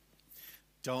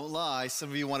Don't lie. Some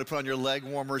of you want to put on your leg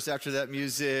warmers after that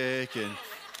music and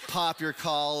pop your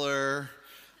collar.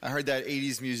 I heard that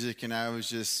 80s music and I was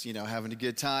just, having a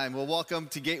good time. Well, welcome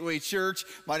to Gateway Church.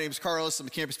 My name is Carlos. I'm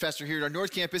the campus pastor here at our North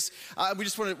Campus. We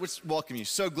just want to welcome you.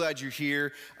 So glad you're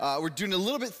here. We're doing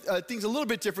things a little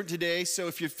bit different today. So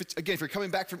if you're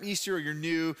coming back from Easter or you're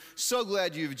new, so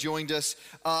glad you've joined us.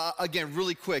 Again,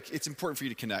 really quick, it's important for you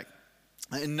to connect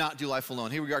and not do life alone.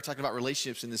 Here we are talking about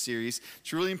relationships in this series.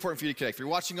 It's really important for you to connect. If you're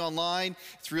watching online,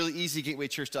 it's really easy,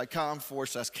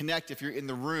 gatewaychurch.com/connect. If you're in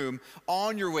the room,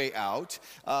 on your way out,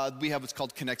 we have what's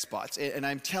called Connect Spots. And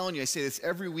I'm telling you, I say this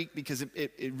every week because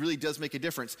it really does make a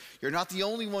difference. You're not the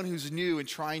only one who's new and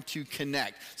trying to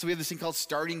connect. So we have this thing called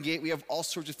Starting Gate. We have all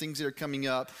sorts of things that are coming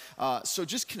up. So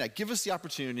just connect. Give us the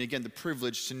opportunity, again, the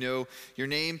privilege to know your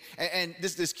name and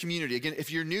this community. Again, if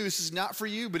you're new, this is not for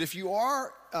you, but if you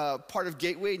are part of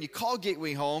Gateway and you call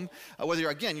Gateway home, whether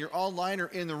you're online or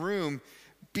in the room,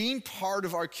 being part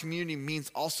of our community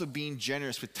means also being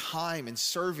generous with time and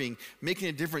serving, making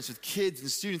a difference with kids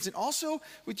and students, and also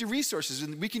with your resources.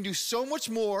 And we can do so much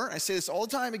more, I say this all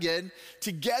the time again,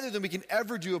 together than we can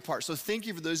ever do apart. So thank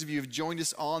you for those of you who have joined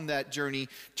us on that journey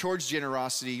towards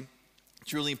generosity.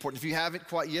 It's really important. If you haven't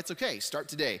quite yet, it's okay. Start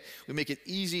today. We make it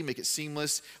easy, make it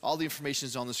seamless. All the information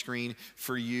is on the screen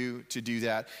for you to do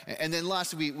that. And then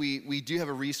lastly, we do have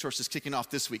a resource that's kicking off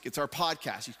this week. It's our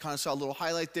podcast. You kind of saw a little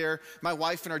highlight there. My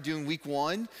wife and I are doing week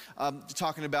 1,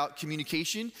 talking about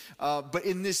communication. But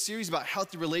in this series about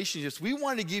healthy relationships, we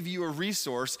wanted to give you a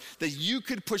resource that you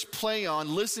could push play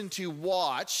on, listen to,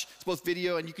 watch. It's both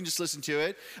video and you can just listen to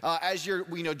it. As you're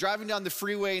driving down the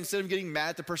freeway, instead of getting mad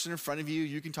at the person in front of you,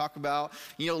 you can talk about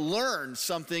learn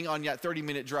something on that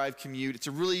 30-minute drive commute. It's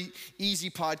a really easy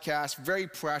podcast, very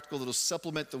practical. It'll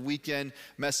supplement the weekend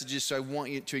messages, so I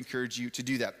want to encourage you to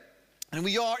do that. And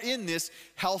we are in this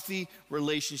healthy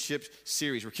relationship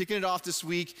series. We're kicking it off this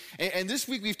week, and this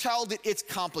week we've titled it, It's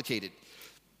Complicated.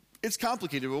 It's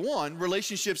complicated. But one,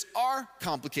 relationships are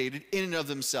complicated in and of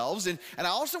themselves. And I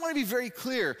also want to be very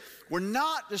clear, we're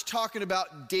not just talking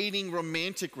about dating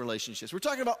romantic relationships. We're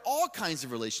talking about all kinds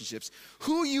of relationships.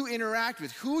 Who you interact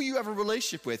with, who you have a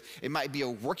relationship with. It might be a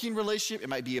working relationship. It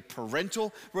might be a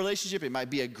parental relationship. It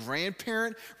might be a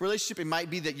grandparent relationship. It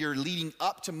might be that you're leading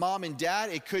up to mom and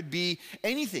dad. It could be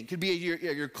anything. It could be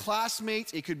your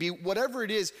classmates. It could be whatever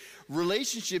it is.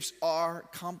 Relationships are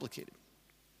complicated.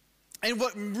 And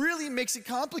what really makes it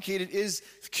complicated is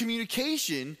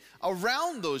communication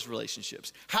around those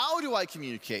relationships. How do I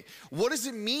communicate? What does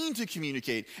it mean to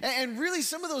communicate? And really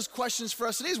some of those questions for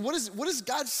us today is what does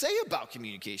God say about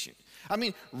communication? I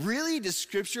mean, really, does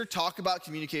Scripture talk about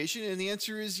communication? And the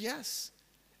answer is yes.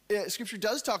 Scripture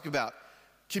does talk about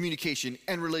communication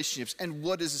and relationships, and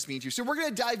what does this mean to you? So we're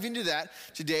going to dive into that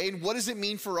today, and what does it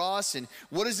mean for us, and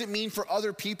what does it mean for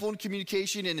other people in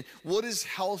communication, and what is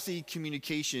healthy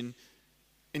communication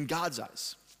in God's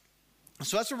eyes?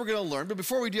 So that's what we're going to learn. But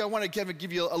before we do, I want to kind of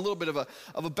give you a little bit of a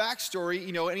backstory.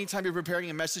 Anytime you're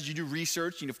preparing a message, you do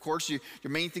research. Of course, your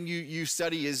main thing you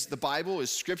study is the Bible,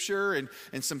 is Scripture, and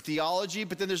some theology.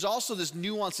 But then there's also this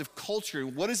nuance of culture.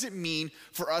 What does it mean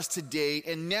for us today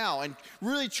and now? And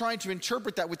really trying to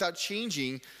interpret that without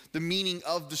changing the meaning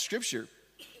of the Scripture.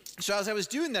 So as I was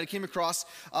doing that, I came across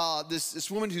this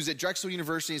woman who's at Drexel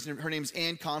University. Her name is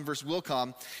Ann Converse Wilcom,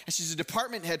 and she's a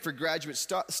department head for graduate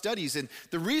studies. And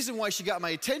the reason why she got my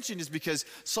attention is because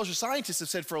social scientists have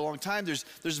said for a long time there's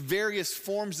various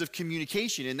forms of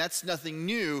communication, and that's nothing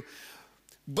new.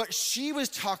 But she was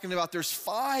talking about there's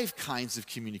 5 kinds of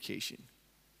communication.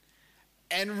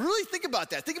 And really think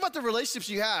about that. Think about the relationships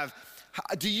you have.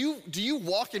 Do you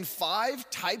walk in 5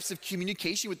 types of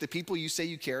communication with the people you say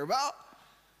you care about?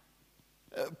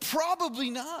 Probably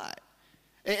not.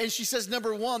 And she says,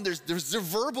 number 1, there's the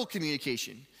verbal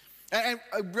communication. And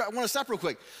I want to stop real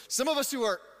quick. Some of us who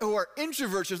are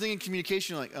introverts are thinking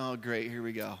communication like, oh, great, here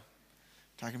we go.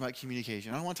 Talking about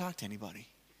communication. I don't want to talk to anybody.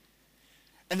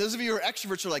 And those of you who are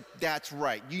extroverts are like, that's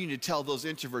right. You need to tell those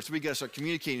introverts we got to start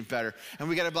communicating better. And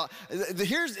we got to,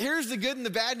 here's the good and the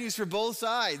bad news for both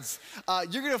sides.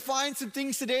 You're going to find some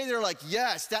things today that are like,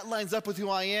 yes, that lines up with who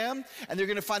I am. And they're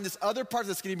going to find this other part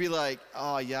that's going to be like,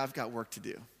 oh yeah, I've got work to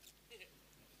do.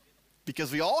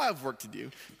 Because we all have work to do,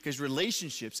 because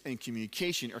relationships and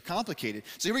communication are complicated.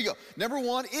 So here we go. Number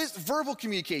 1 is verbal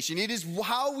communication. It is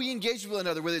how we engage with one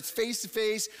another, whether it's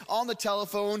face-to-face, on the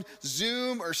telephone,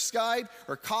 Zoom or Skype,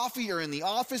 or coffee, or in the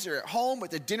office, or at home,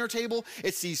 at the dinner table.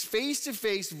 It's these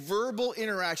face-to-face verbal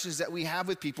interactions that we have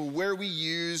with people where we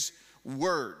use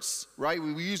words, right?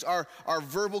 We use our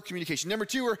verbal communication. Number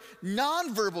 2 are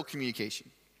nonverbal communication.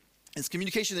 It's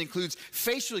communication that includes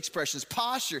facial expressions,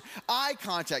 posture, eye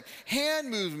contact, hand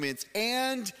movements,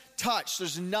 and touch.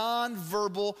 There's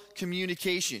nonverbal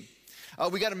communication.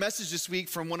 We got a message this week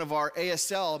from one of our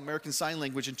ASL, American Sign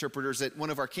Language interpreters at one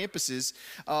of our campuses.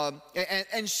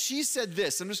 And she said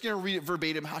this. I'm just going to read it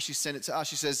verbatim how she sent it to us.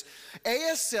 She says,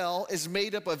 ASL is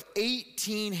made up of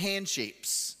 18 hand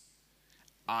shapes.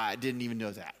 I didn't even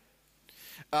know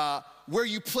that. Where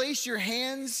you place your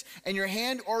hands and your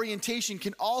hand orientation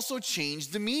can also change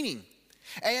the meaning.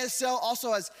 ASL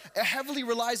also heavily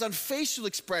relies on facial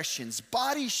expressions,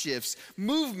 body shifts,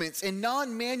 movements, and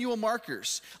non-manual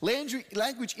markers,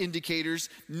 language indicators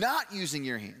not using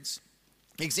your hands.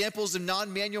 Examples of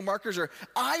non-manual markers are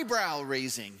eyebrow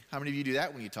raising. How many of you do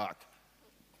that when you talk?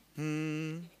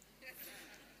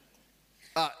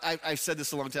 I said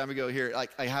this a long time ago here.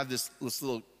 Like, I have this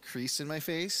little crease in my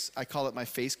face. I call it my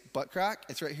face butt crack.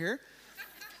 It's right here.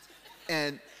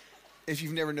 And if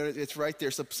you've never noticed, it's right there.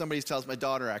 So somebody tells my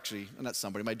daughter, actually, not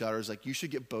somebody, my daughter was like, you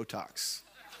should get Botox.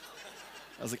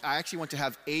 I was like, I actually want to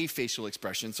have a facial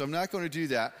expression, so I'm not going to do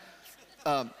that.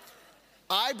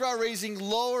 Eyebrow raising,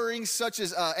 lowering, such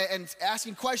as, and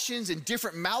asking questions and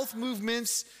different mouth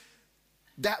movements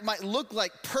that might look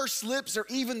like pursed lips, or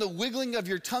even the wiggling of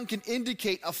your tongue can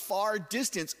indicate a far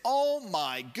distance. Oh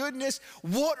my goodness,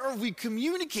 what are we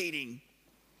communicating?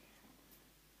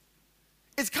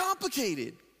 It's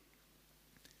complicated.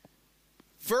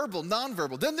 Verbal,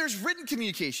 nonverbal. Then there's written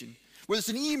communication, whether it's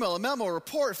an email, a memo, a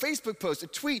report, a Facebook post, a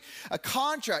tweet, a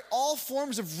contract. All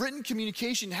forms of written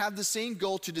communication have the same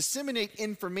goal: to disseminate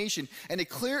information in a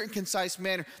clear and concise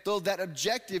manner, though that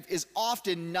objective is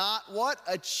often not what?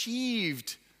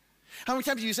 Achieved. How many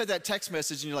times have you said that text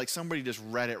message and you're like, somebody just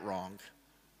read it wrong?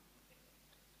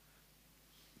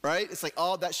 Right? It's like,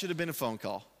 oh, that should have been a phone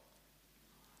call.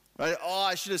 Right? Oh,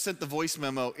 I should have sent the voice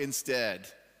memo instead.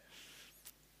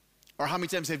 Or how many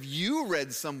times have you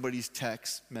read somebody's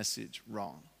text message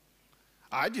wrong?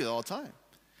 I do it all the time.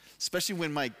 Especially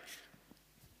when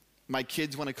my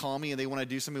kids want to call me and they want to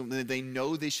do something, they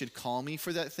know they should call me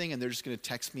for that thing and they're just going to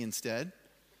text me instead.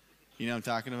 You know what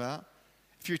I'm talking about?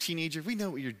 If you're a teenager, we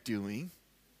know what you're doing.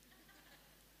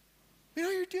 We know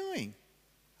what you're doing.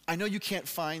 I know you can't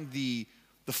find the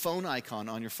phone icon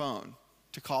on your phone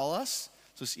to call us,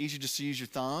 so it's easier just to use your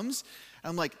thumbs. And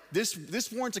I'm like,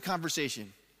 this warrants a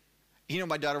conversation. You know,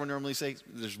 my daughter would normally say,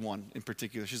 there's one in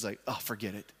particular, she's like, oh,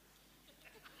 forget it.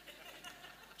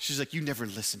 She's like, you never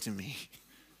listen to me.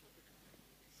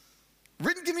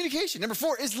 Written communication. Number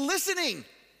 4 is listening.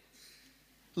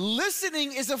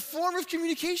 Listening is a form of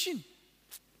communication.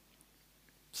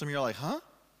 Some of you are like, huh?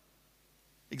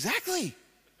 Exactly.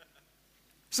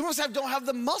 Some of us don't have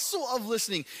the muscle of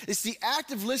listening. It's the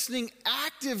act of listening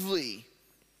actively,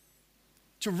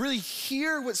 to really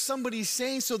hear what somebody's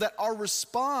saying so that our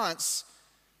response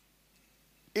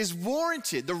is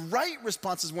warranted. The right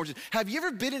response is warranted. Have you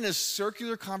ever been in a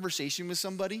circular conversation with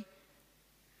somebody?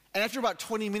 And after about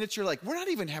 20 minutes, you're like, we're not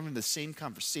even having the same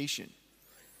conversation.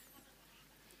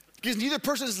 Because neither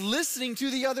person is listening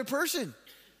to the other person.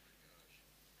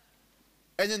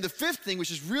 And then the 5th thing,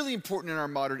 which is really important in our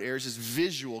modern eras, is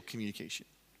visual communication.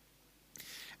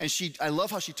 And I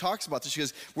love how she talks about this. She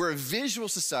goes, we're a visual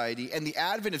society, and the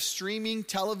advent of streaming,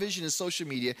 television, and social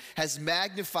media has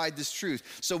magnified this truth.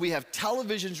 So we have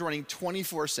televisions running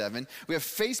 24/7. We have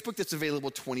Facebook that's available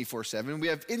 24/7. We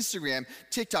have Instagram,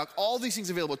 TikTok, all these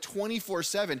things available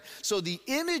 24/7. So the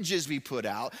images we put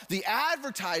out, the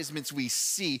advertisements we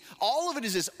see, all of it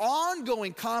is this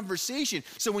ongoing conversation.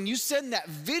 So when you send that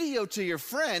video to your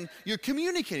friend, you're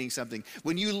communicating something.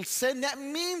 When you send that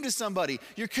meme to somebody,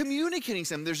 you're communicating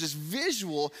something. There's this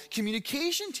visual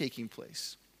communication taking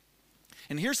place.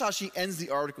 And here's how she ends the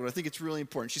article. I think it's really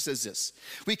important. She says this: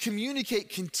 we communicate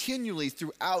continually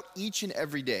throughout each and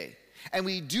every day, and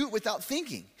we do it without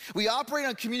thinking. We operate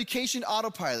on communication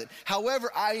autopilot.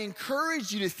 However, I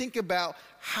encourage you to think about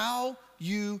how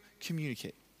you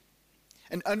communicate.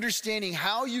 And understanding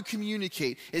how you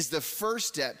communicate is the first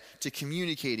step to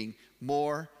communicating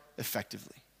more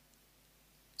effectively.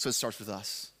 So it starts with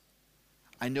us.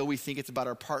 I know we think it's about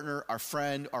our partner, our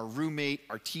friend, our roommate,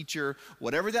 our teacher,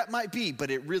 whatever that might be, but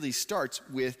it really starts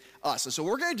with us. And so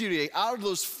we're going to do today, out of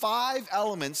those 5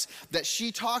 elements that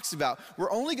she talks about,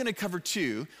 we're only going to cover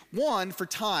 2. One, for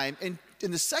time, and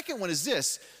the second one is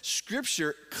this: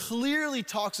 Scripture clearly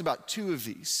talks about 2 of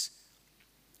these: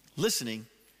 listening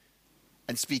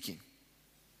and speaking.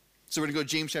 So we're going to go to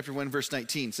James chapter 1, verse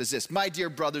 19. It says this: my dear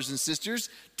brothers and sisters,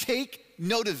 take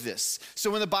note of this.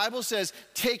 So when the Bible says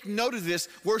take note of this,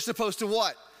 we're supposed to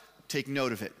what? Take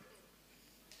note of it.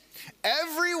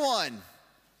 Everyone.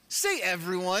 Say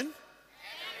everyone.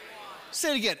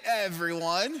 Say it again,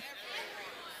 everyone.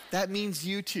 That means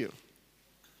you too.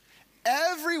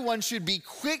 Everyone should be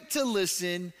quick to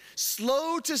listen,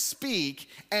 slow to speak,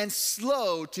 and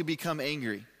slow to become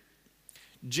angry.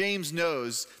 James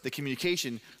knows that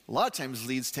communication a lot of times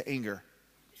leads to anger.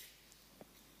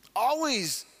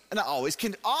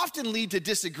 Can often lead to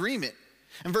disagreement.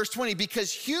 In verse 20,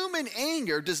 because human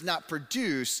anger does not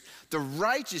produce the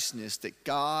righteousness that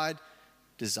God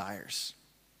desires.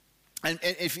 And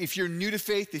if you're new to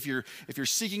faith, if you're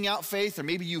seeking out faith, or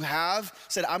maybe you have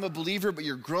said, I'm a believer, but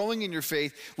you're growing in your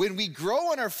faith, when we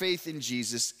grow in our faith in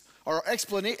Jesus, our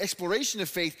exploration of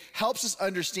faith helps us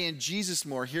understand Jesus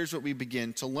more. Here's what we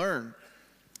begin to learn.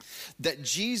 That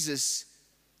Jesus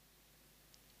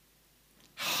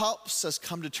helps us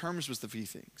come to terms with a few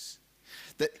things.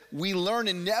 That we learn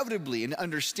inevitably and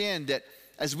understand that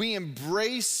as we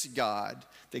embrace God,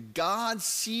 that God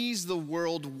sees the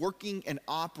world working and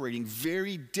operating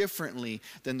very differently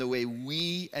than the way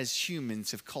we as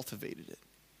humans have cultivated it.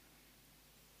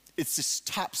 It's just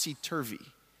topsy-turvy.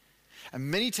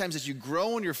 And many times as you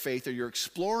grow in your faith, or you're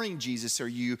exploring Jesus, or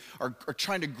you are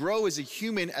trying to grow as a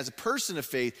human, as a person of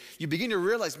faith, you begin to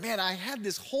realize, man, I had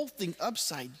this whole thing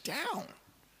upside down.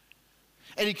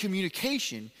 And in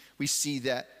communication, we see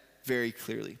that very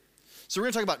clearly. So we're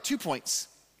going to talk about 2 points.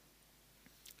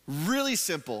 Really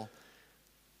simple,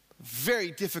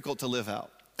 very difficult to live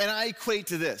out. And I equate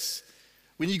to this.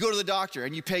 When you go to the doctor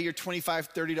and you pay your $25,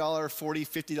 $30, $40,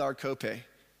 $50 copay,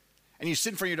 and you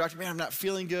sit in front of your doctor, man, I'm not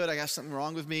feeling good, I got something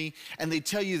wrong with me, and they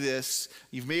tell you this,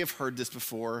 you may have heard this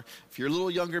before. If you're a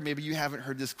little younger, maybe you haven't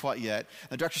heard this quite yet.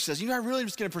 The doctor says, I really am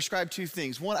just going to prescribe 2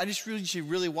 things. One, I just really should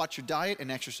really watch your diet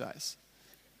and exercise.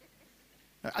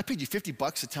 I paid you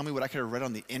 $50 to tell me what I could have read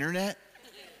on the internet.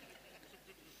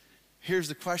 Here's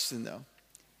the question, though.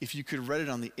 If you could have read it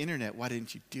on the internet, why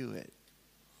didn't you do it?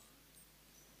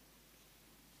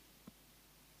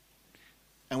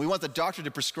 And we want the doctor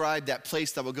to prescribe that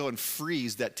place that will go and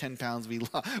freeze that 10 pounds we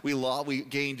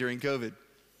gained during COVID.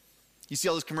 You see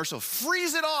all those commercials,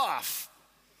 freeze it off.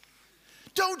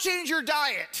 Don't change your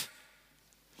diet.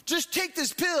 Just take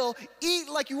this pill, eat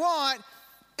like you want.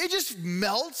 It just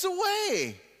melts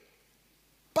away.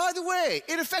 By the way,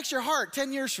 it affects your heart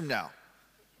 10 years from now.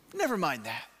 Never mind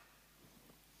that.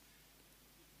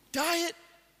 Diet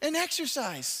and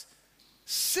exercise.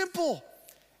 Simple.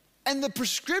 And the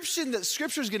prescription that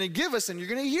Scripture is going to give us, and you're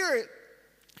going to hear it,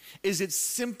 is it's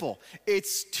simple.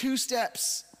 It's 2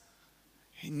 steps.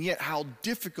 And yet how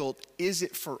difficult is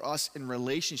it for us in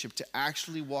relationship to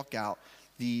actually walk out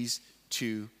these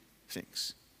 2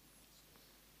 things?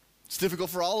 It's difficult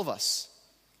for all of us.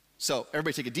 So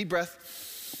everybody take a deep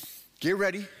breath. Get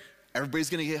ready. Everybody's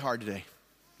going to get hard today,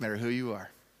 no matter who you are.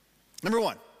 Number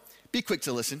 1, be quick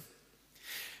to listen.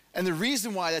 And the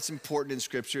reason why that's important in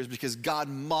Scripture is because God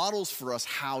models for us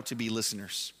how to be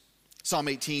listeners. Psalm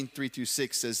 18,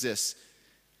 3-6 says this.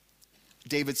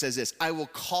 David says this, I will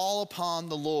call upon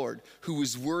the Lord who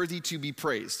is worthy to be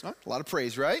praised. A lot of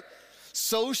praise, right?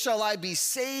 So shall I be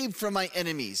saved from my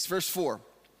enemies. Verse 4,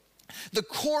 the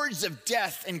cords of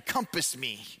death encompass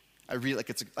me. I read it like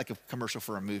it's like a commercial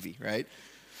for a movie, right?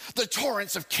 The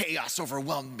torrents of chaos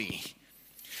overwhelmed me.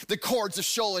 The cords of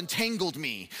Sheol entangled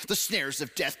me. The snares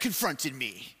of death confronted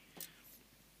me.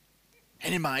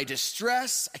 And in my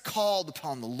distress, I called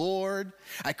upon the Lord.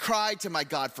 I cried to my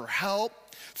God for help.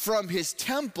 From his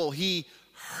temple, he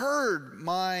heard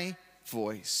my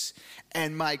voice,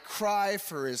 and my cry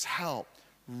for his help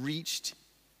reached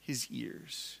his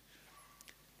ears.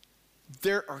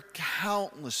 There are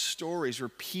countless stories where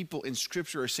people in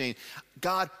Scripture are saying,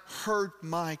 God heard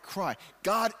my cry.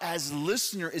 God as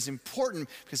listener is important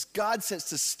because God sets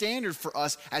the standard for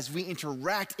us as we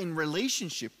interact in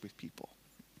relationship with people.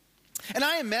 And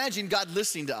I imagine God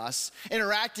listening to us,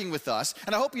 interacting with us,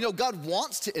 and I hope you know God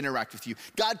wants to interact with you.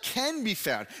 God can be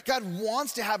found. God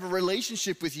wants to have a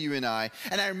relationship with you and I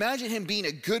imagine him being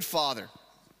a good father,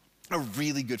 a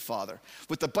really good father,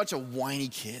 with a bunch of whiny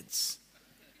kids.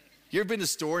 You ever been to the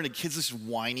store and the kid's just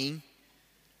whining?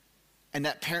 And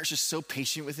that parent's just so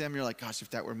patient with them. You're like, gosh,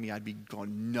 if that were me, I'd be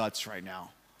going nuts right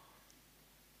now.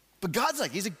 But God's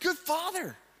like, he's a good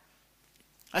father.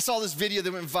 I saw this video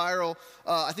that went viral,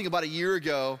 I think about a year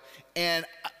ago. And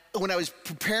when I was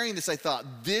preparing this, I thought,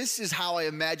 this is how I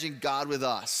imagine God with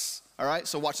us. All right,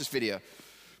 so watch this video.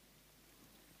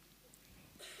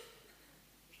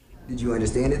 Did you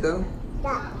understand it though?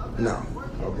 No.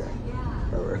 Okay.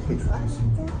 All right.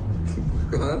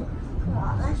 Huh?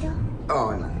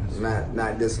 Oh, no,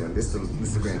 not this one. This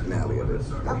is the grand finale of it.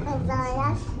 Okay, the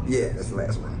last? Yeah, that's the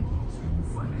last one.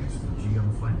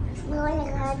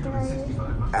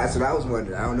 That's what I was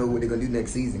wondering. I don't know what they're going to do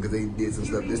next season because they did some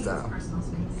stuff this time.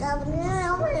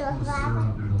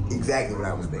 Exactly what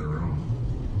I was thinking.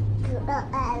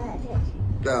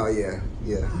 Oh, yeah.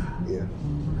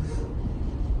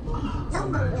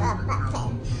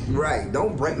 Right,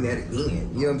 don't bring that again.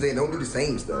 You know what I'm saying? Don't do the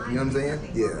same stuff. You know what I'm saying?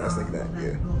 Yeah, I was thinking that,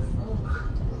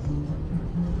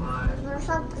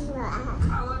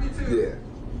 yeah.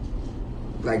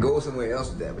 Like, go somewhere else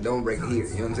with that, but don't bring it here.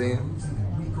 You know what I'm saying?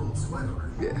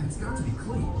 Yeah.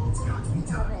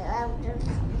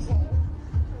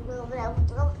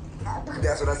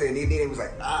 That's what I said. And then it was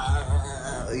like,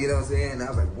 you know what I'm saying? And I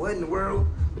was like, what in the world?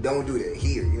 But don't do that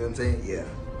here. You know what I'm saying? Yeah.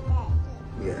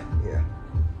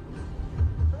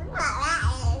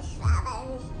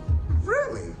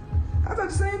 Really? I thought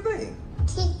the same thing.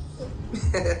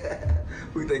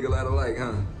 We think a lot alike,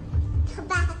 huh?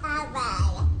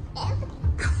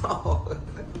 Oh,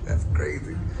 that's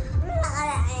crazy.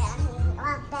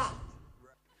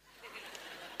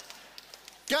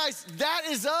 Guys, that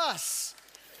is us.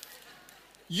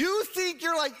 You think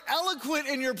you're like eloquent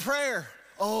in your prayer.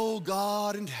 Oh,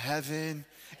 God in heaven.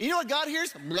 You know what God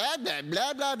hears? Blah, blah,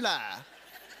 blah, blah, blah.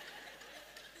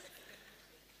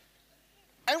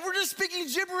 And we're just speaking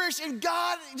gibberish, and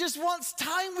God just wants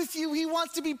time with you. He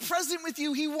wants to be present with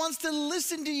you. He wants to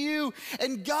listen to you.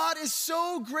 And God is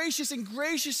so gracious and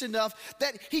gracious enough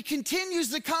that he continues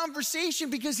the conversation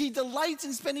because he delights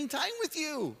in spending time with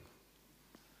you.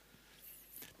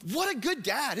 What a good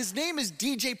dad. His name is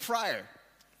DJ Pryor.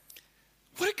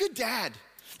 What a good dad.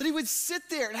 That he would sit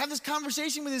there and have this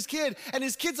conversation with his kid, and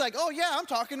his kid's like, oh yeah, I'm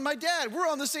talking to my dad. We're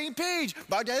on the same page.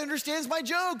 My dad understands my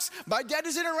jokes. My dad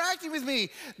is interacting with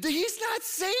me. He's not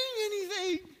saying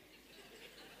anything.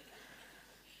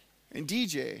 And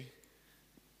DJ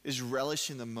is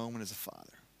relishing the moment as a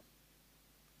father.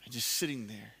 And just sitting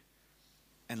there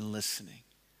and listening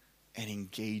and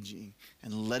engaging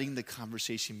and letting the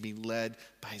conversation be led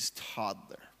by his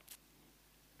toddler.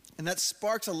 And that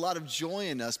sparks a lot of joy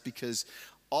in us because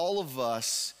all of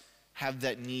us have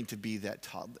that need to be that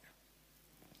toddler,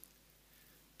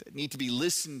 that need to be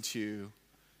listened to.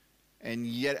 And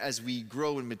yet as we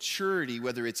grow in maturity,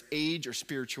 whether it's age or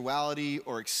spirituality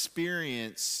or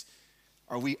experience,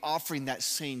 are we offering that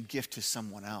same gift to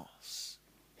someone else?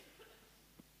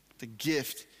 The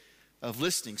gift of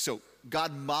listening. So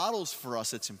God models for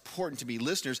us it's important to be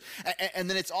listeners. And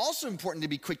then it's also important to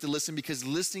be quick to listen because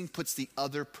listening puts the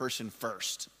other person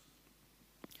first.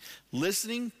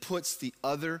 Listening puts the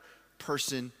other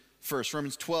person first.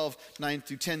 Romans 12,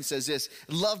 9-10 says this: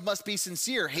 love must be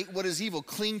sincere, hate what is evil,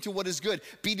 cling to what is good,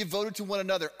 be devoted to one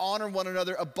another, honor one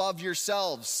another above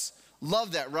yourselves.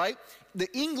 Love that, right? The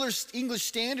English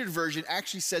Standard Version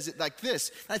actually says it like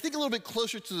this. And I think a little bit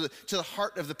closer to the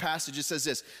heart of the passage. It says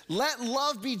this: let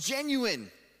love be genuine.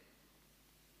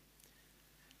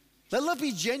 Let love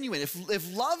be genuine.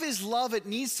 If love is love, it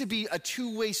needs to be a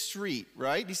two-way street,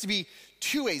 right? It needs to be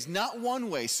two ways, not one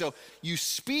way. So you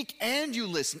speak and you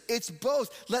listen. It's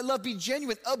both. Let love be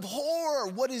genuine. Abhor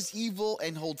what is evil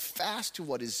and hold fast to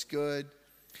what is good.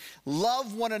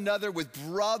 Love one another with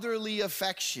brotherly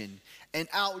affection and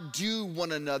outdo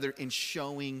one another in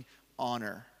showing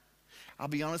honor. I'll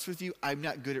be honest with you, I'm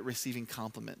not good at receiving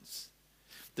compliments.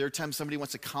 There are times somebody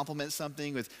wants to compliment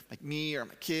something with like me or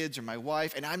my kids or my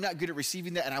wife, and I'm not good at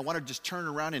receiving that, and I want to just turn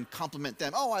around and compliment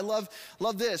them. Oh, I love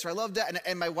this, or I love that.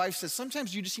 And my wife says,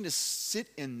 sometimes you just need to sit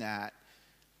in that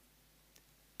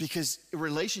because a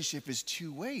relationship is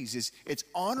two ways. It's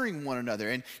honoring one another.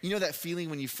 And you know that feeling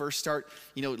when you first start,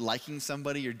 liking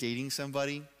somebody or dating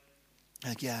somebody?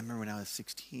 Like, yeah, I remember when I was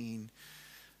 16,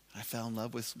 I fell in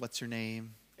love with what's her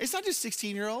name. It's not just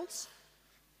 16-year-olds.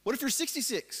 What if you're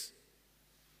 66?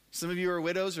 Some of you are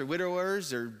widows or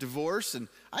widowers or divorced, and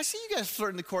I see you guys flirt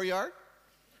in the courtyard.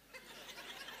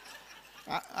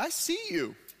 I see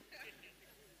you.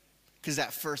 Because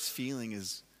that first feeling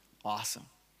is awesome.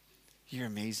 You're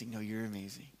amazing. No, you're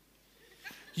amazing.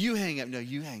 You hang up. No,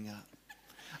 you hang up.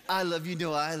 I love you.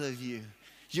 No, I love you.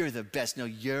 You're the best. No,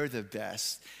 you're the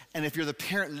best. And if you're the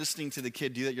parent listening to the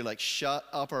kid do that, you're like, shut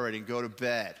up already and go to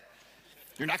bed.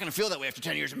 You're not going to feel that way after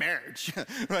 10 years of marriage,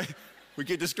 right? We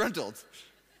get disgruntled.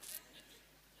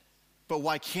 But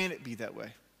why can't it be that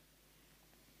way?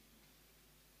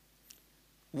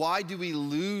 Why do we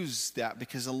lose that?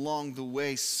 Because along the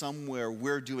way, somewhere,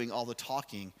 we're doing all the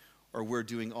talking or we're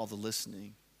doing all the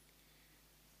listening.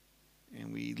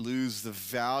 And we lose the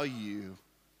value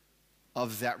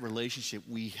of that relationship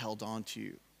we held on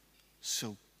to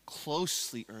so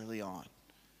closely early on.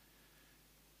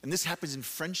 And this happens in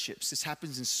friendships. This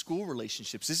happens in school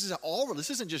relationships. This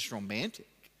isn't just romantic.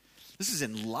 This is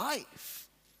in life.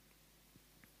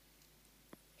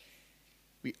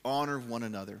 We honor one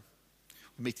another.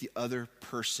 We make the other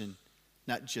person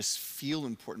not just feel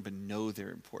important, but know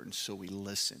they're important, so we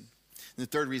listen. And the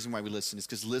third reason why we listen is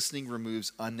because listening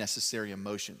removes unnecessary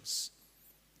emotions.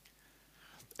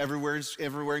 Everywhere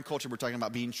in culture, we're talking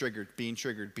about being triggered.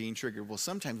 Well,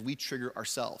 sometimes we trigger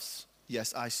ourselves.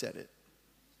 Yes, I said it.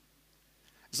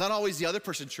 It's not always the other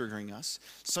person triggering us.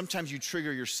 Sometimes you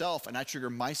trigger yourself, and I trigger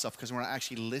myself because we're not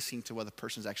actually listening to what the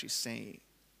person's actually saying.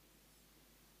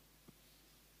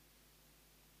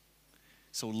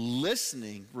 So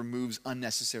listening removes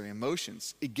unnecessary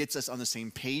emotions. It gets us on the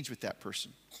same page with that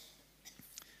person.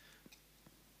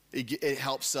 It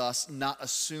helps us not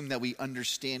assume that we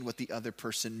understand what the other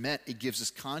person meant. It gives us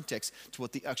context to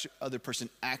what the other person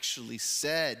actually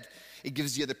said. It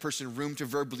gives the other person room to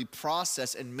verbally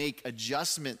process and make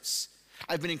adjustments.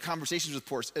 I've been in conversations with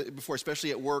before,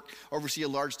 especially at work, oversee a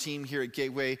large team here at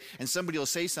Gateway, and somebody will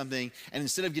say something, and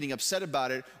instead of getting upset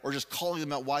about it or just calling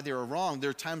them out why they were wrong, there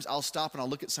are times I'll stop and I'll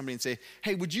look at somebody and say,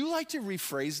 hey, would you like to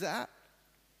rephrase that?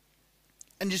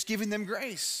 And just giving them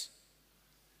grace.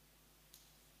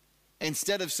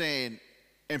 Instead of saying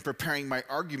and preparing my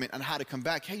argument on how to come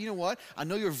back, hey, you know what? I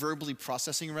know you're verbally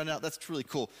processing right now. That's really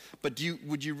cool. But do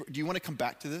you want to come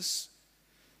back to this?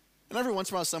 And every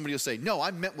once in a while, somebody will say, no, I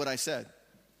meant what I said.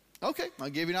 Okay, I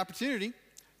gave you an opportunity.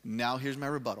 Now here's my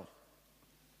rebuttal.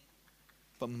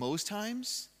 But most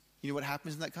times, you know what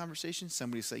happens in that conversation?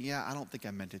 Somebody will say, yeah, I don't think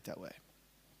I meant it that way.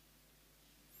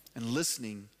 And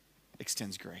listening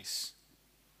extends grace.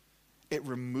 It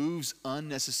removes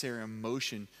unnecessary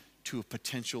emotion to a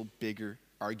potential bigger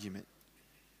argument.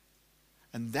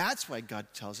 And that's why God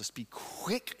tells us, be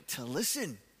quick to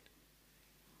listen.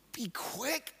 Be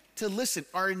quick to listen.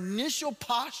 Our initial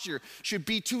posture should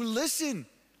be to listen.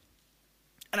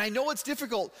 And I know it's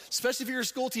difficult, especially if you're a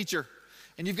school teacher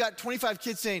and you've got 25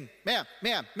 kids saying, ma'am,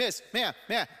 miss, ma'am,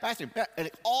 bathroom, and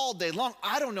all day long.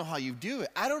 I don't know how you do it.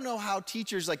 I don't know how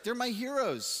teachers, they're my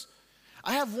heroes.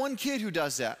 I have one kid who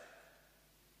does that.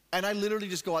 And I literally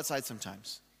just go outside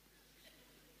sometimes.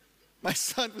 My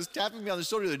son was tapping me on the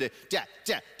shoulder the other day. Dad.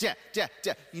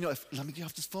 Let me get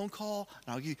off this phone call,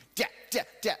 and I'll give you,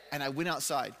 Dad. And I went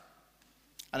outside,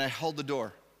 and I held the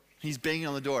door. He's banging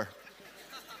on the door.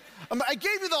 I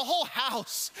gave you the whole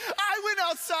house. I went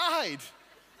outside.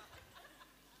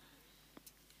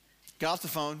 Got off the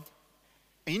phone,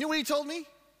 and you know what he told me?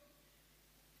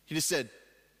 He just said,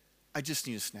 I just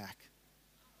need a snack.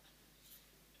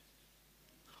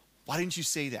 Why didn't you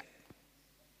say that?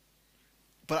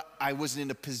 But I wasn't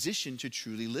in a position to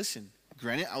truly listen.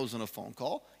 Granted, I was on a phone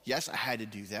call. Yes, I had to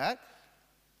do that.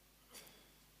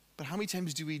 But how many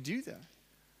times do we do that?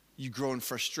 You grow in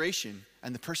frustration,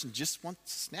 and the person just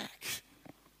wants a snack.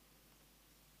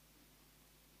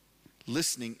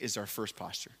 Listening is our first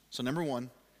posture. So number one,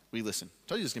 we listen. I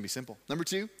told you this is going to be simple. Number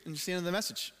two, understand the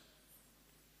message.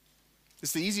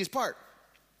 It's the easiest part.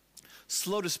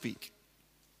 Slow to speak.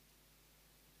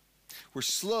 We're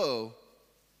slow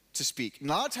to speak. And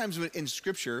a lot of times in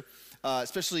Scripture,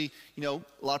 especially, a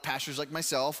lot of pastors like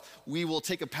myself, we will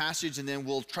take a passage and then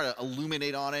we'll try to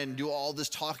illuminate on it and do all this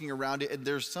talking around it. And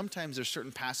there's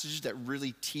certain passages that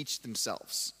really teach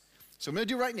themselves. So what I'm going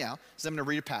to do right now is I'm going to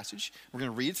read a passage. We're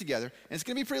going to read it together, and it's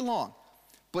going to be pretty long.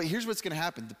 But here's what's going to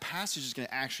happen. The passage is going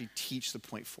to actually teach the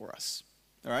point for us.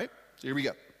 All right? So here we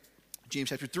go. James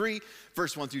chapter 3,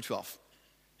 verse 1 through 12.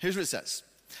 Here's what it says.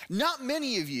 Not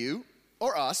many of you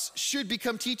or us should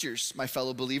become teachers, my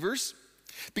fellow believers,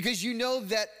 because you know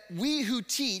that we who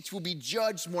teach will be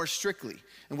judged more strictly.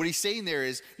 And what he's saying there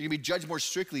is you're going to be judged more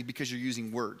strictly because you're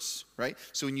using words, right?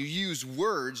 So when you use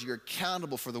words, you're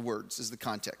accountable for the words, is the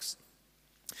context.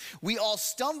 We all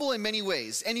stumble in many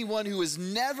ways. Anyone who is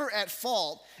never at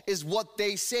fault is what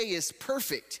they say is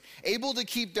perfect, able to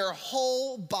keep their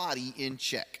whole body in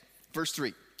check. Verse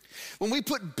 3. When we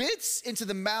put bits into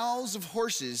the mouths of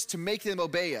horses to make them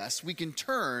obey us, we can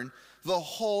turn the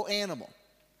whole animal.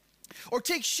 Or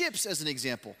take ships as an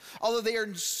example. Although they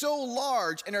are so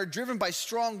large and are driven by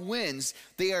strong winds,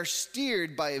 they are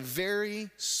steered by a very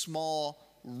small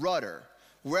rudder,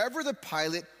 wherever the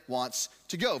pilot wants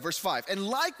to go. Verse 5, and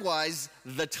likewise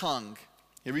the tongue.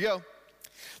 Here we go.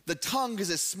 The tongue is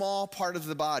a small part of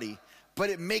the body, but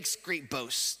it makes great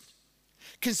boast.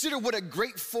 Consider what a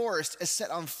great forest is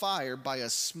set on fire by a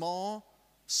small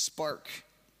spark.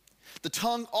 The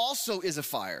tongue also is a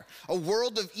fire, a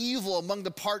world of evil among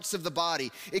the parts of the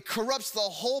body. It corrupts the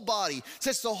whole body,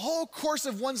 sets the whole course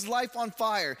of one's life on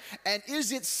fire, and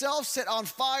is itself set on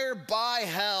fire by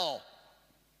hell.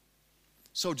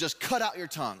 So just cut out your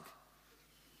tongue.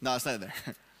 No, it's not there.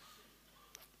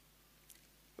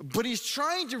 But he's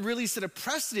trying to really set a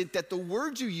precedent that the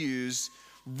words you use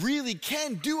really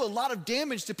can do a lot of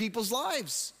damage to people's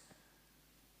lives.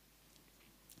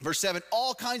 Verse 7,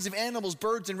 all kinds of animals,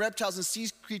 birds and reptiles and sea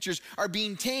creatures are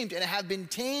being tamed and have been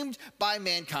tamed by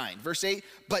mankind. Verse 8,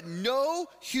 but no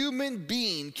human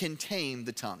being can tame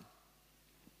the tongue.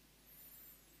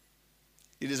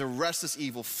 It is a restless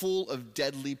evil full of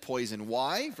deadly poison.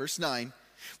 Why? Verse 9,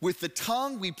 with the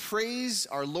tongue we praise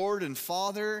our Lord and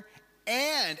Father,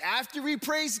 and after we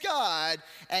praise God,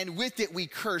 and with it we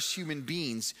curse human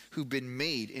beings who've been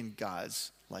made in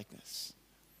God's likeness.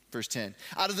 Verse 10,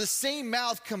 out of the same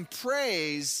mouth come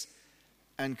praise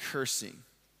and cursing.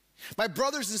 My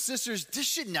brothers and sisters, this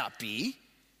should not be.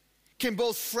 Can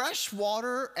both fresh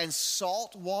water and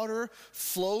salt water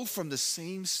flow from the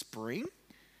same spring?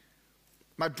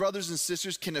 My brothers and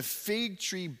sisters, can a fig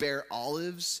tree bear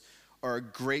olives or a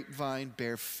grapevine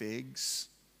bear figs?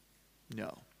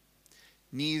 No.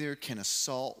 Neither can a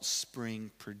salt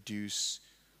spring produce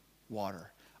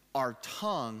water. Our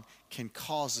tongue can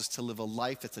cause us to live a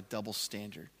life that's a double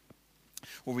standard,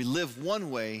 where we live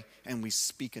one way and we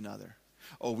speak another,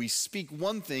 or we speak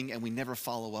one thing and we never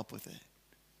follow up with it.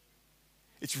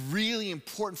 It's really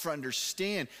important for us to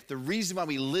understand the reason why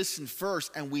we listen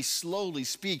first and we slowly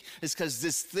speak is because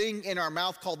this thing in our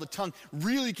mouth called the tongue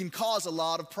really can cause a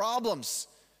lot of problems.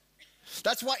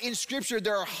 That's why in Scripture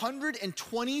there are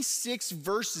 126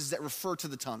 verses that refer to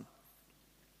the tongue.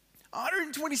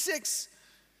 126.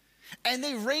 And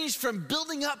they range from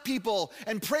building up people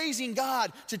and praising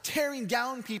God to tearing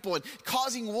down people and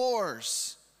causing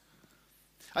wars.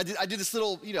 I did this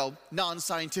little,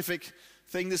 non-scientific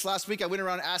thing this last week. I went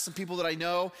around and asked some people that I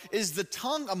know, is the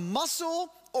tongue a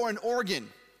muscle or an organ?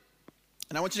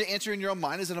 And I want you to answer in your own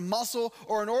mind, is it a muscle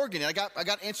or an organ? And I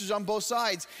got answers on both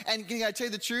sides. And can I tell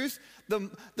you the truth?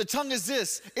 The tongue is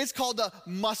this. It's called a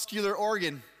muscular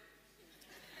organ.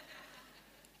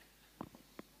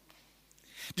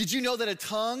 Did you know that a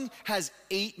tongue has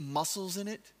 8 muscles in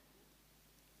it?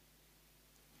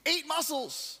 8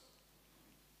 muscles.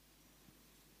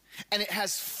 And it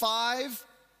has five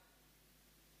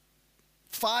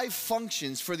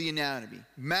functions for the anatomy.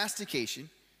 Mastication,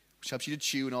 which helps you to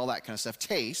chew and all that kind of stuff.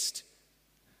 Taste,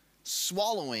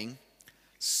 swallowing,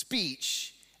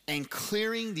 speech, and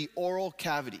clearing the oral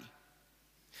cavity.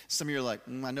 Some of you are like,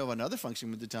 I know of another function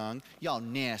with the tongue. Y'all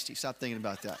nasty. Stop thinking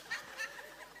about that.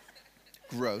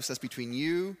 Gross. That's between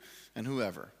you and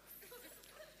whoever.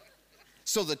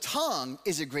 So the tongue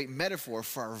is a great metaphor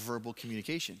for our verbal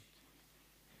communication.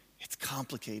 It's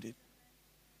complicated.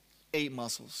 8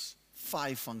 muscles,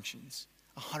 5 functions,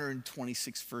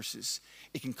 126 verses.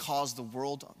 It can cause the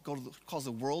world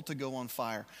to go on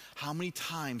fire. How many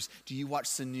times do you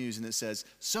watch the news and it says,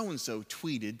 so-and-so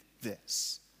tweeted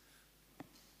this?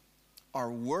 Our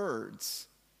words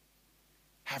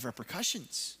have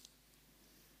repercussions.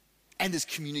 And this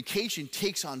communication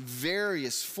takes on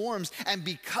various forms. And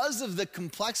because of the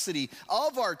complexity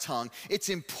of our tongue, it's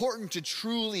important to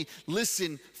truly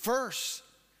listen first.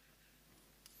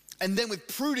 And then with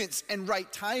prudence and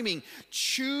right timing,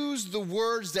 choose the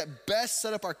words that best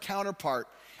set up our counterpart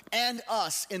and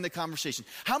us in the conversation.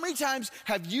 How many times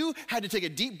have you had to take a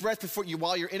deep breath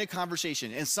while you're in a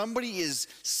conversation and somebody is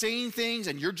saying things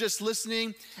and you're just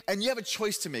listening and you have a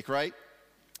choice to make, right?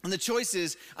 And the choice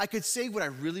is, I could say what I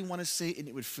really want to say and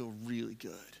it would feel really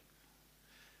good.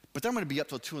 But then I'm going to be up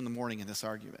till 2 a.m. in this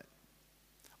argument.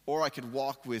 Or I could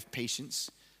walk with patience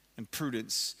and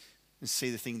prudence and say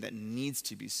the thing that needs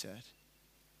to be said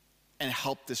and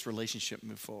help this relationship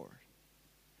move forward.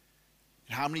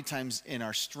 And how many times in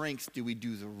our strength do we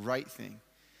do the right thing?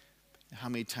 And how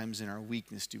many times in our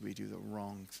weakness do we do the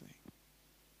wrong thing?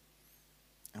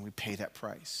 And we pay that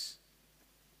price.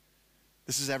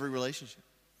 This is every relationship.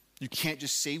 You can't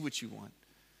just say what you want.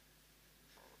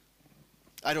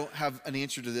 I don't have an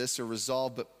answer to this or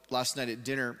resolve, but last night at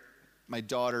dinner, my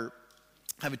daughter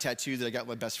had a tattoo that I got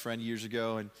my best friend years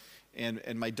ago,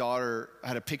 and my daughter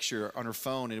had a picture on her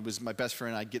phone, and it was my best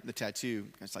friend and I getting the tattoo.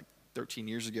 It's like 13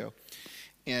 years ago.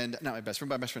 And not my best friend,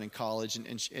 but my best friend in college.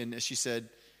 And she said,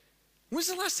 when's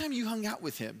the last time you hung out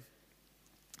with him?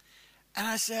 And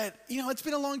I said, it's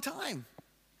been a long time.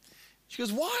 She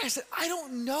goes, why? I said, I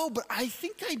don't know, but I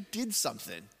think I did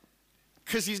something.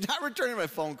 Because he's not returning my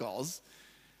phone calls,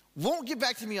 won't get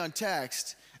back to me on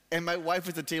text, and my wife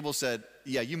at the table said,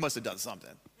 yeah, you must have done something.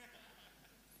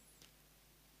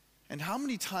 And how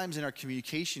many times in our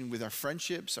communication with our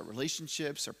friendships, our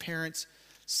relationships, our parents,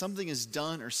 something is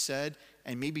done or said,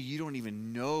 and maybe you don't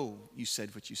even know you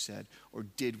said what you said or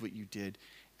did what you did,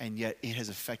 and yet it has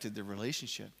affected the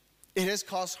relationship. It has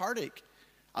caused heartache.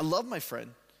 I love my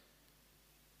friend.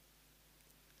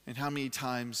 And how many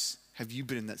times have you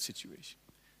been in that situation?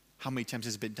 How many times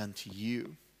has it been done to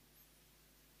you?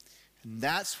 And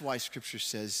that's why Scripture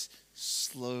says,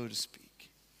 slow to speak.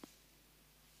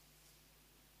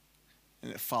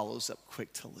 And it follows up,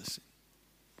 quick to listen.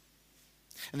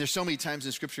 And there's so many times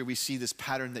in Scripture we see this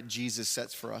pattern that Jesus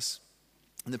sets for us.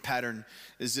 And the pattern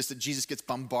is just that Jesus gets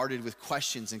bombarded with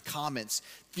questions and comments,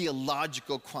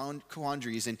 theological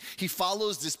quandaries. And he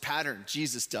follows this pattern,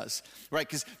 Jesus does, right?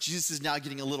 Because Jesus is now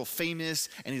getting a little famous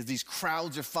and these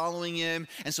crowds are following him.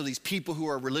 And so these people who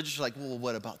are religious are like, well,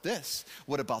 what about this?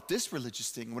 What about this religious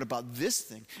thing? What about this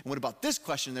thing? And what about this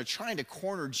question? And they're trying to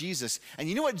corner Jesus. And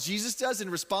you know what Jesus does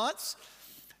in response?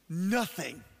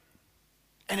 Nothing.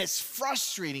 And it's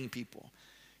frustrating people.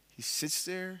 He sits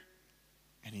there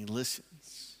and he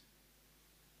listens.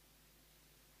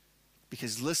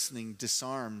 Because listening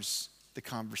disarms the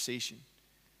conversation.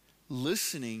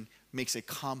 Listening makes a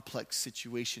complex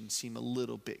situation seem a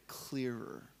little bit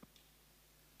clearer.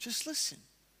 Just listen.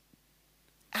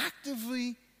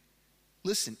 Actively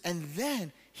listen. And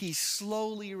then he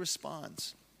slowly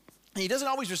responds. And he doesn't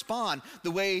always respond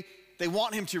the way they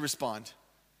want him to respond.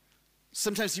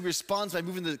 Sometimes he responds by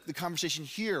moving the conversation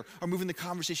here or moving the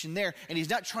conversation there. And he's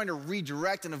not trying to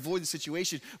redirect and avoid the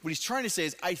situation. What he's trying to say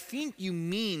is, I think you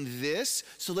mean this,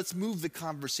 so let's move the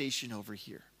conversation over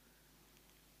here.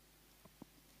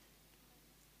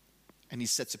 And he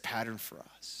sets a pattern for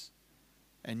us.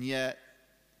 And yet,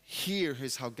 here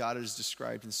is how God is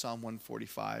described in Psalm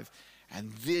 145.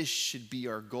 And this should be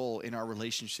our goal in our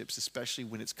relationships, especially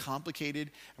when it's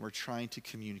complicated and we're trying to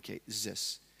communicate, is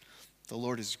this. The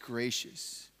Lord is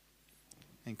gracious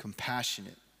and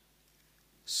compassionate,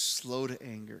 slow to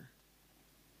anger,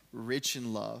 rich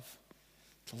in love.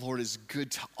 The Lord is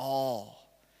good to all,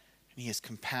 and he has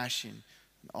compassion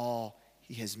on all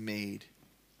he has made.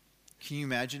 Can you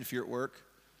imagine if you're at work?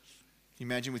 Can you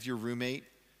imagine with your roommate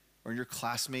or your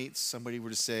classmates, somebody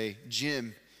were to say,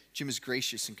 Jim is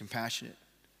gracious and compassionate.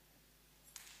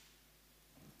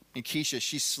 And Keisha,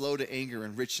 she's slow to anger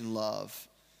and rich in love.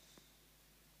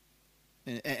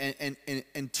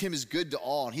 And Tim is good to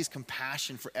all, and he's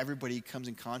compassion for everybody he comes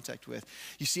in contact with.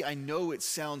 You see, I know it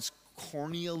sounds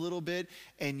corny a little bit,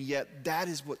 and yet that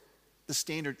is what the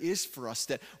standard is for us,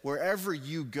 that wherever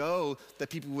you go,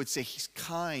 that people would say he's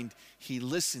kind, he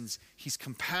listens, he's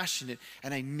compassionate.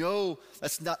 And I know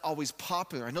that's not always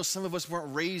popular. I know some of us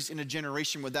weren't raised in a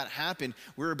generation where that happened.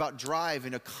 We're about drive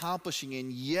and accomplishing,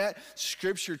 and yet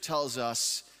Scripture tells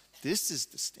us this is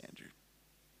the standard.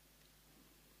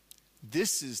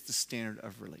 This is the standard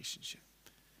of relationship.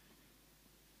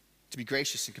 To be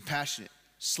gracious and compassionate,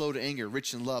 slow to anger,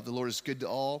 rich in love. The Lord is good to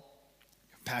all,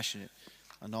 compassionate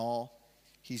on all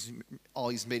he's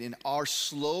made. In our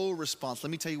slow response, let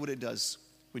me tell you what it does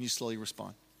when you slowly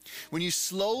respond. When you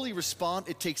slowly respond,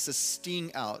 it takes the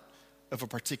sting out of a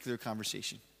particular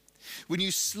conversation. When you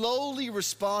slowly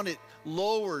respond, it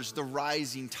lowers the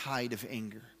rising tide of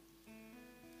anger.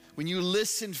 When you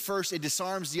listen first, it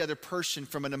disarms the other person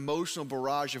from an emotional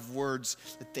barrage of words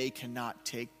that they cannot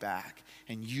take back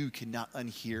and you cannot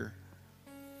unhear.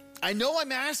 I know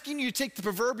I'm asking you to take the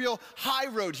proverbial high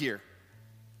road here.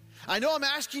 I know I'm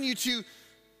asking you to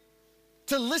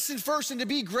listen first and to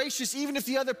be gracious even if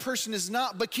the other person is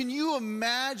not. But can you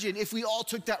imagine if we all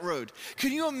took that road?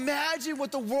 Can you imagine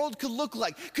what the world could look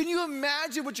like? Can you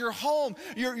imagine what your home,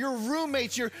 your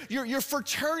roommates, your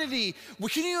fraternity,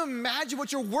 can you imagine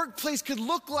what your workplace could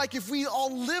look like if we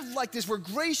all lived like this? We're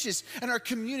gracious and our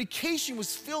communication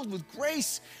was filled with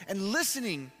grace and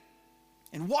listening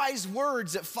and wise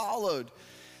words that followed.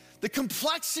 The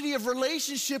complexity of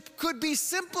relationship could be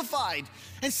simplified,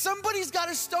 and somebody's got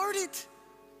to start it.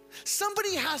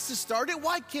 Somebody has to start it.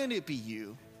 Why can't it be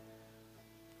you?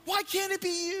 Why can't it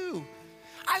be you?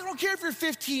 I don't care if you're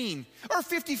 15 or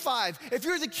 55, if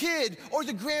you're the kid or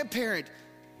the grandparent,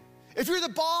 if you're the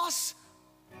boss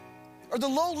or the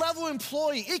low-level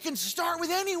employee, it can start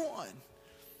with anyone.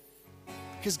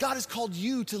 Because God has called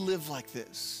you to live like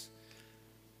this.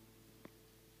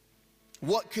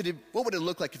 What would it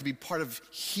look like to be part of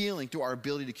healing through our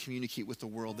ability to communicate with the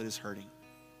world that is hurting?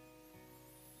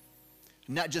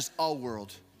 Not just our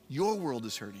world. Your world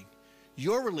is hurting.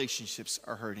 Your relationships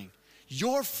are hurting.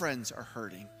 Your friends are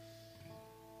hurting.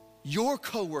 Your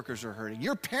coworkers are hurting.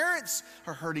 Your parents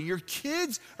are hurting. Your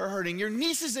kids are hurting. Your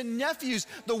nieces and nephews,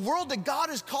 the world that God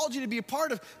has called you to be a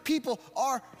part of, people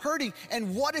are hurting.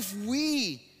 And what if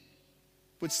we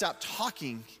would stop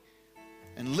talking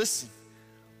and listen?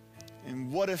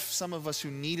 And what if some of us who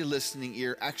need a listening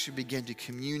ear actually begin to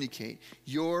communicate?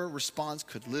 Your response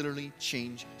could literally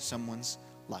change someone's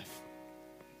life.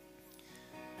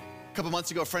 A couple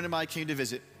months ago, a friend of mine came to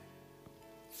visit.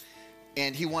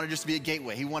 And he wanted just to be at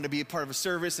Gateway. He wanted to be a part of a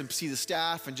service and see the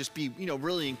staff and just be,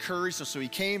 really encouraged. So he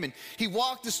came and he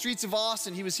walked the streets of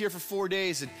Austin. He was here for 4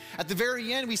 days. And at the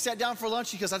very end, we sat down for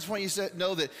lunch because I just want you to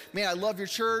know that, man, I love your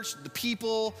church, the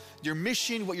people, your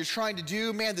mission, what you're trying to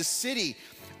do. Man, the city,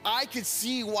 I could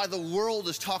see why the world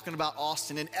is talking about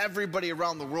Austin and everybody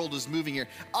around the world is moving here.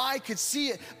 I could see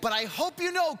it. But I hope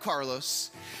you know,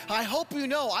 Carlos, I hope you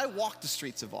know I walked the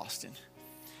streets of Austin.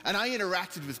 And I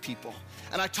interacted with people.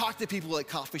 And I talked to people at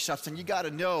coffee shops. And you got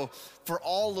to know, for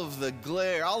all of the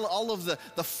glare, all of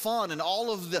the fun and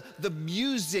all of the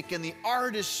music and the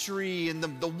artistry and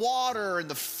the water and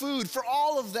the food, for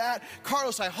all of that,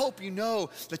 Carlos, I hope you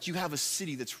know that you have a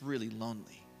city that's really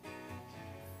lonely.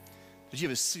 That you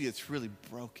have a city that's really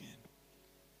broken.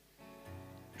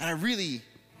 And I really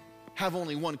have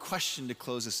only one question to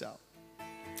close this out.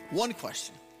 One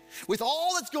question. With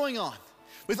all that's going on,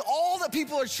 with all that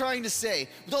people are trying to say,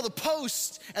 with all the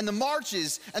posts and the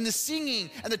marches and the singing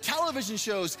and the television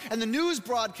shows and the news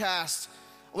broadcasts,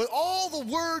 with all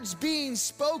the words being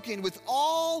spoken, with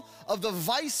all of the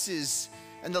vices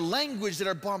and the language that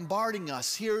are bombarding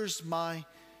us, here's my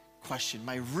question,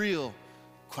 my real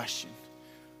question.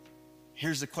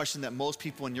 Here's the question that most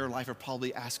people in your life are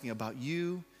probably asking about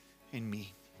you and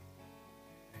me.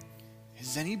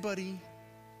 Is anybody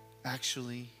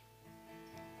actually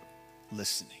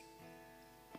listening?